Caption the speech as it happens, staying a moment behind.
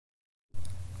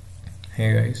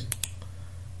Hey guys,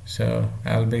 so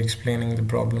I'll be explaining the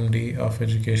problem D of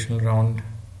educational round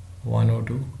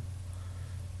 102.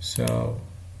 So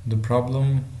the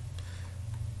problem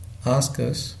asks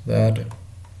us that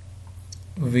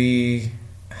we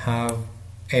have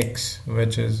x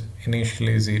which is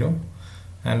initially 0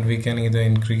 and we can either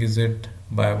increase it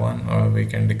by 1 or we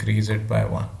can decrease it by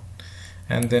 1,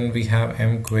 and then we have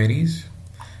m queries,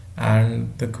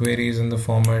 and the query is in the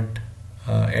format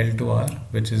L to R,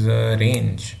 which is a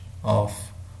range of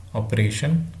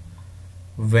operation.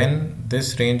 When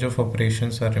this range of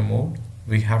operations are removed,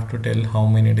 we have to tell how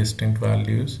many distinct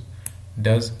values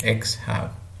does x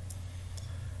have.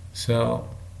 So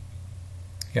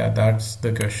yeah, that's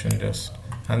the question just,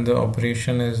 and the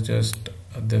operation is just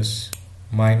this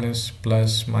minus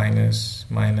plus minus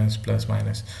minus plus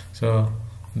minus. So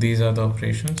these are the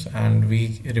operations, and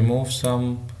we remove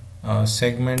some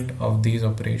segment of these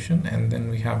operation, and then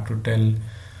we have to tell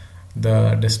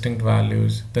the distinct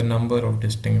values, the number of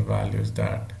distinct values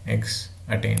that x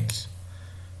attains.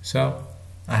 So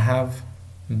I have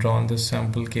drawn this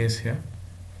sample case here.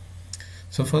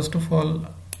 So first of all,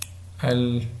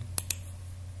 I'll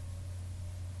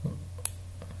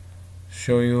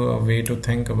show you a way to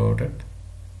think about it.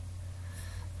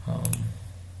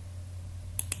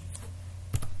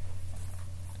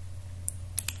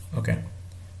 Okay,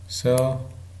 so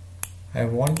I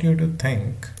want you to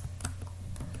think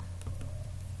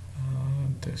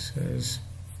this is,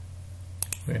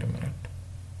 wait a minute,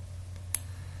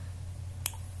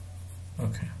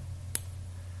 okay,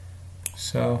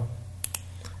 so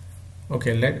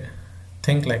okay, let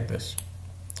think like this.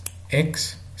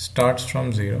 X starts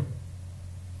from 0,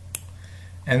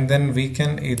 and then we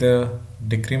can either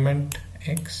decrement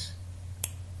x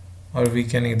or we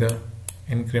can either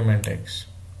increment x.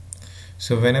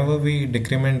 So whenever we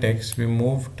decrement x, we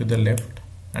move to the left,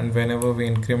 and whenever we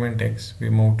increment x,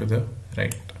 we move to the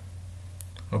right.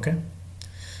 Okay,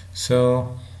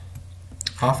 so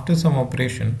after some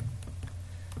operation,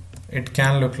 it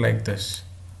can look like this.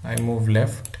 I move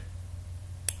left,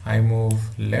 I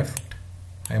move left,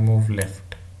 I move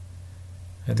left,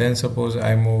 and then suppose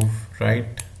I move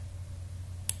right,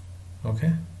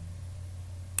 okay,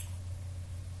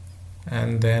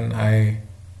 and then I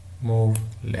move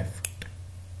left,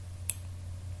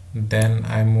 then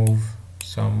I move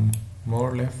some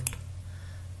more left,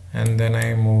 and then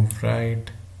I move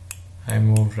right, I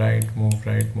move right, move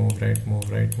right, move right, move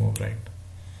right, move right.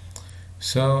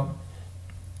 So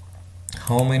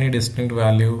how many distinct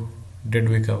value did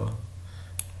we cover?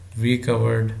 We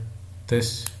covered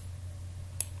this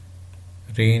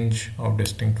range of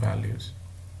distinct values.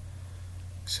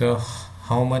 So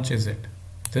how much is it?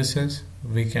 This is,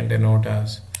 we can denote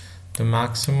as the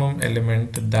maximum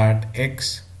element that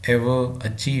x ever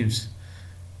achieves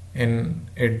in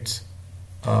its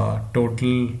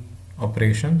total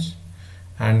operations,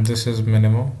 and this is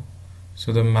minimum.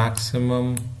 So the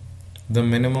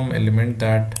minimum element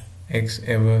that x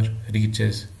ever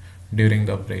reaches during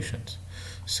the operations.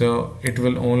 So it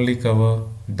will only cover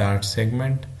that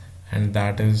segment, and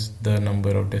that is the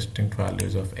number of distinct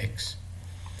values of x.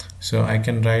 So I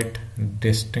can write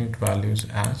distinct values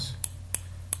as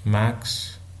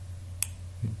max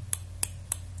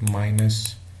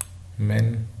minus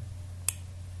min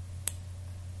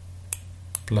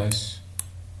plus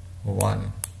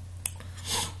 1.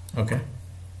 Okay,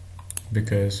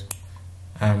 because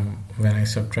when I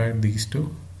subtract these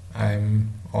two,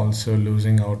 I'm also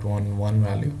losing out on one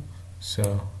value,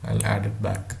 so I'll add it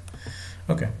back.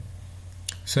 Okay,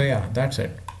 so yeah, that's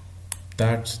it.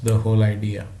 That's the whole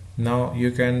idea. Now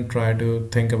you can try to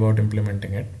think about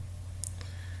implementing it.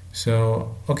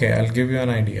 So okay, I'll give you an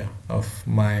idea of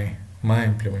my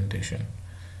implementation.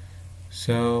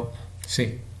 So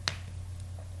see,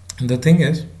 the thing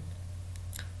is,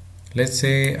 let's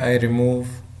say I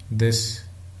remove this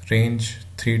range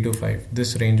 3 to 5,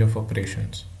 this range of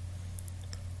operations.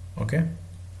 Okay,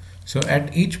 so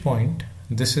at each point,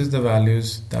 this is the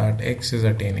values that x is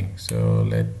attaining. So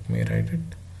let me write it.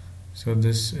 So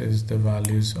this is the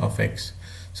values of x.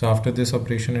 So after this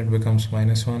operation, it becomes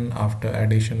 -1. After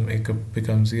addition, it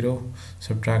becomes 0.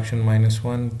 Subtraction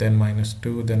 -1, then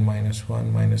 -2, then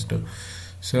 -1, -2.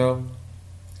 So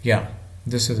yeah,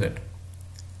 this is it.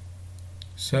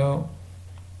 So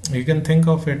you can think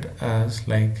of it as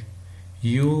like,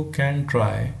 you can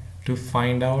try to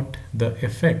find out the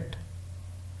effect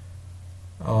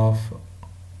of,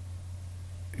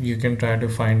 you can try to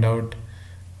find out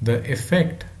the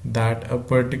effect that a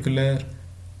particular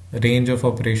range of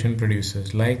operation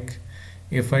produces. Like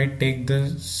if I take the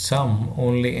sum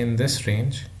only in this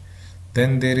range,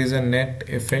 then there is a net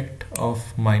effect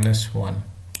of -1.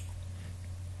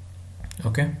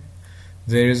 Okay,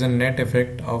 there is a net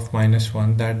effect of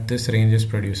 -1 that this range is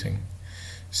producing.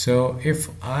 So if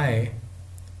I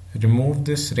remove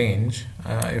this range,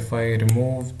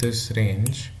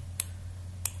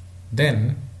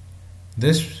 then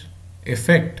this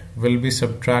effect will be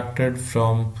subtracted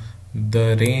from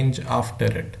the range after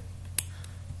it,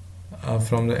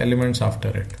 from the elements after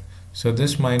it. So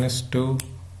this -2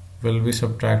 will be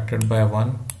subtracted by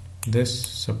 1, this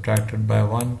subtracted by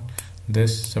 1,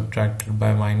 this subtracted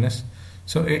by minus.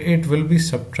 So it will be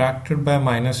subtracted by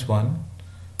 -1.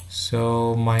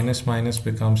 So minus minus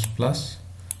becomes plus,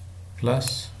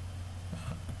 plus,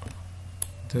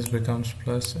 this becomes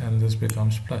plus, and this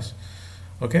becomes plus.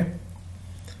 Okay,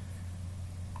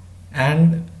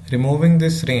 and removing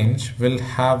this range will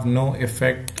have no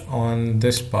effect on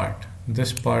this part.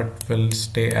 This part will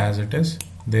stay as it is,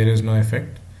 there is no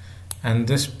effect, and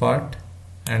this part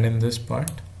and in this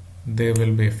part there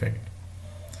will be effect.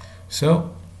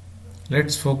 So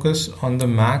let's focus on the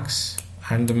max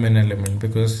and the min element,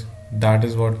 because that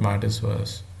is what matters for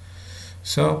us.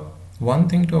 So one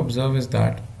thing to observe is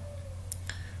that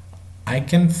I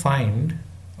can find,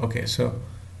 okay, so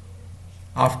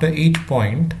after each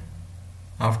point,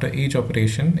 after each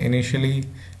operation, initially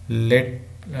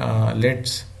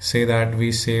let's say that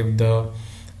we save the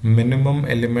minimum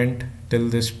element till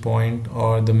this point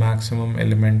or the maximum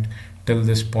element till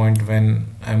this point. When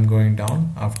I'm going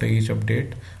down after each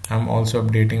update, I'm also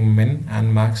updating min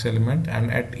and max element,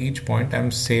 and at each point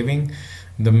I'm saving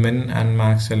the min and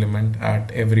max element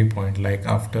at every point. Like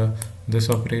after this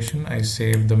operation I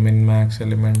save the min max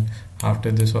element,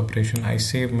 after this operation I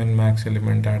save min max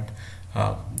element at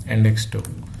index 2.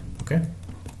 Okay,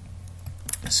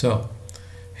 so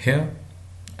here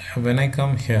when I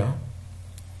come here,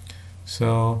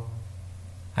 so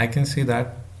I can see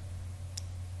that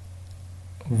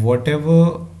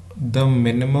whatever the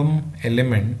minimum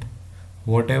element,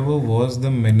 whatever was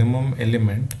the minimum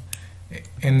element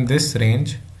in this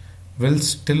range will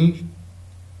still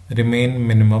remain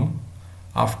minimum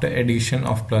after addition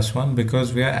of +1,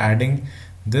 because we are adding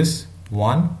this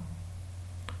 1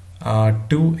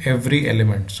 to every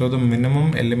element. So the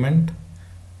minimum element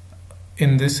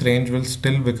in this range will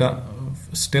still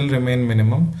remain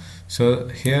minimum. So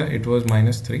here it was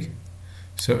 -3,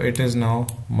 so it is now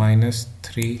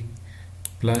 -3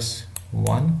 plus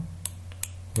 1,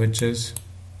 which is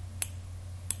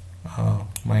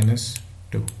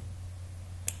 -2,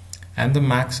 and the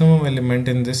maximum element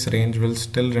in this range will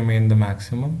still remain the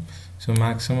maximum. So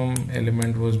maximum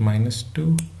element was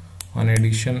 -2, on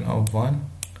addition of 1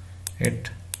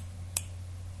 it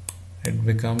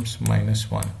becomes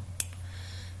 -1.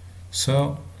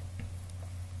 So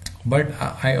but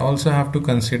I also have to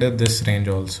consider this range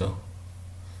also,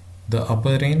 the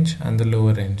upper range and the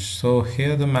lower range. So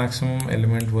here the maximum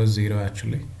element was 0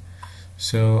 actually,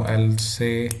 so I'll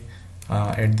say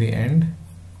at the end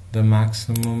the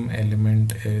maximum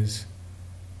element is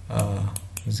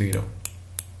 0.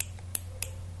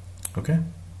 Okay,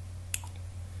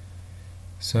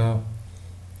 so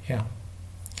yeah,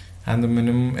 and the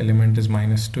minimum element is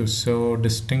 -2. So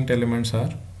distinct elements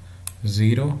are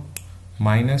 0,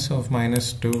 minus of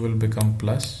 -2 will become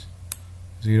plus,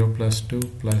 0 plus 2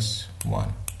 plus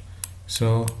 1.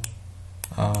 So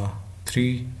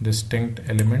 3 distinct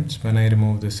elements when I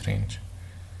remove this range.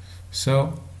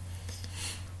 So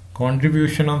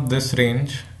contribution of this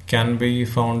range can be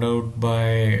found out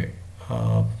by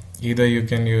either you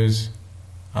can use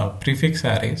prefix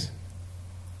arrays,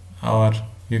 or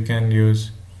you can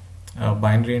use a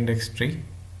binary index tree,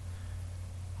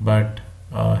 but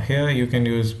here you can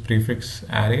use prefix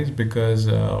arrays because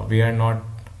we are not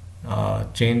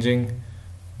changing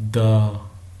the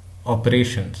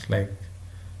operations. Like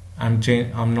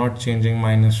I'm not changing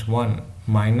 -1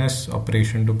 minus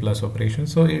operation to plus operation,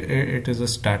 so it is a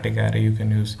static array. You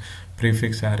can use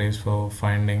prefix arrays for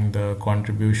finding the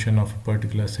contribution of a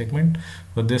particular segment.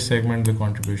 For this segment the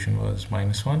contribution was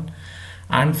 -1,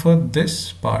 and for this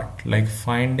part, like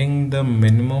finding the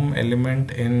minimum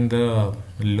element in the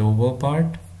lower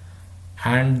part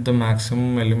and the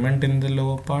maximum element in the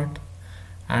lower part,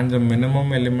 and the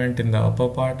minimum element in the upper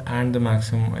part and the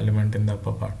maximum element in the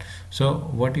upper part. So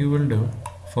what you will do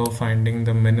for finding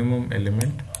the minimum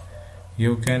element,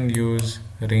 you can use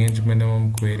range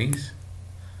minimum queries.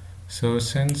 So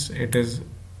since it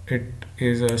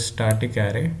is a static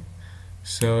array,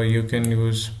 so you can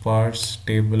use parse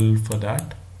table for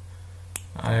that.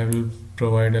 I will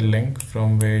provide a link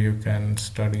from where you can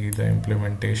study the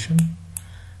implementation.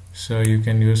 So you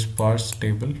can use parse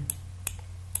table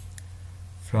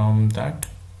from that.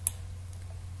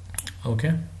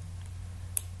 Okay,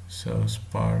 so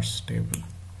sparse table.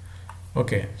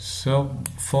 Okay, so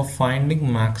for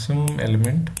finding maximum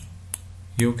element,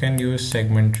 you can use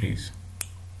segment trees.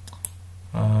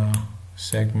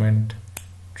 Segment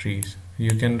trees.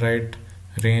 You can write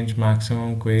range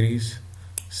maximum queries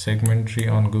segment tree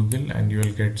on Google and you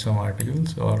will get some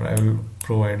articles, or I will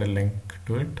provide a link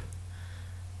to it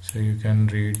so you can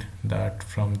read that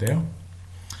from there.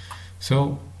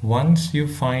 So once you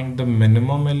find the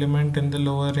minimum element in the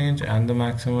lower range and the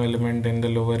maximum element in the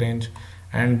lower range,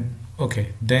 and okay,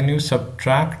 then you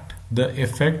subtract the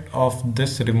effect of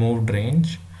this removed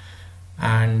range,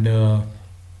 and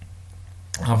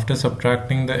after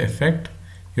subtracting the effect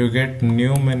you get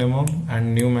new minimum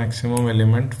and new maximum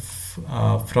element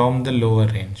from the lower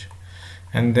range,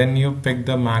 and then you pick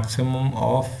the maximum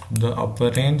of the upper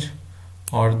range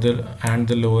or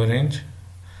the lower range,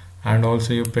 and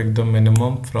also you pick the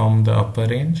minimum from the upper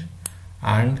range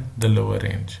and the lower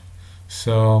range.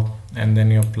 So, and then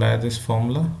you apply this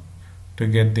formula to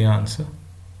get the answer.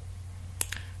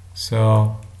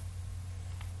 So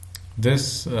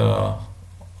this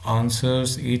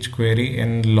answers each query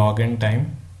in log_n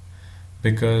time,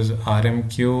 because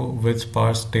RMQ with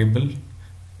sparse table,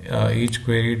 each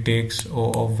query takes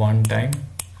O of 1 time,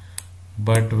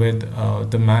 but with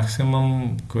the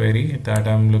maximum query that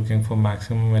I'm looking for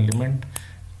maximum element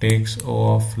takes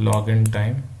O of log_n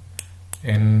time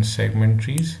in segment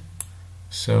trees.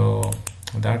 So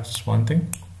that's one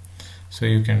thing. So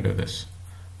you can do this.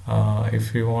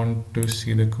 If you want to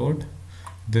see the code,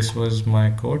 this was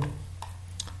my code.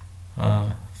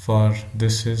 For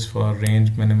this is for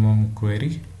range minimum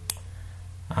query,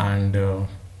 and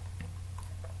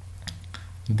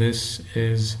this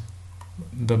is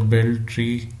the build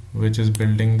tree which is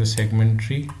building the segment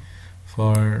tree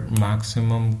for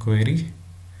maximum query,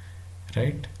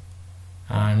 right?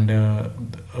 And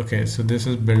okay, so this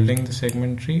is building the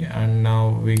segment tree, and now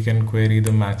we can query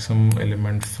the maximum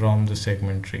element from the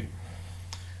segment tree.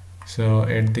 So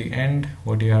at the end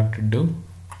what you have to do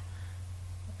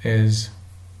is,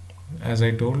 as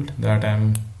I told, that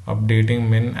I'm updating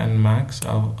min and max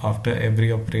after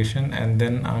every operation, and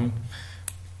then I'm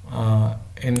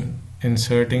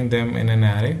inserting them in an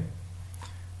array,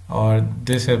 or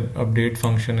this update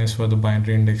function is for the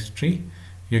binary index tree.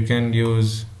 You can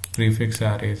use prefix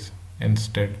arrays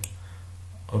instead.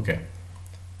 Okay,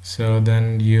 so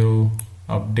then you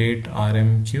update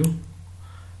RMQ,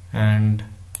 and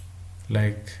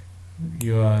like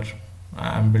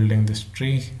I'm building this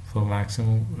tree for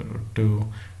maximum to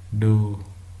do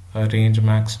a range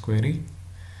max query,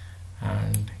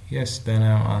 and yes, then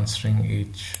I'm answering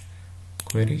each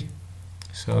query.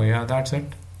 So yeah, that's it.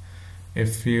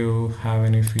 If you have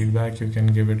any feedback, you can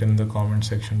give it in the comment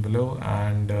section below,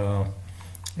 and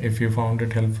if you found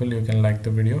it helpful, you can like the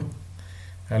video.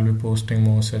 I'll be posting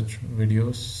more such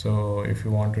videos, so if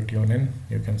you want to tune in,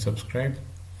 you can subscribe.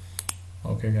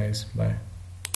 Okay guys, bye.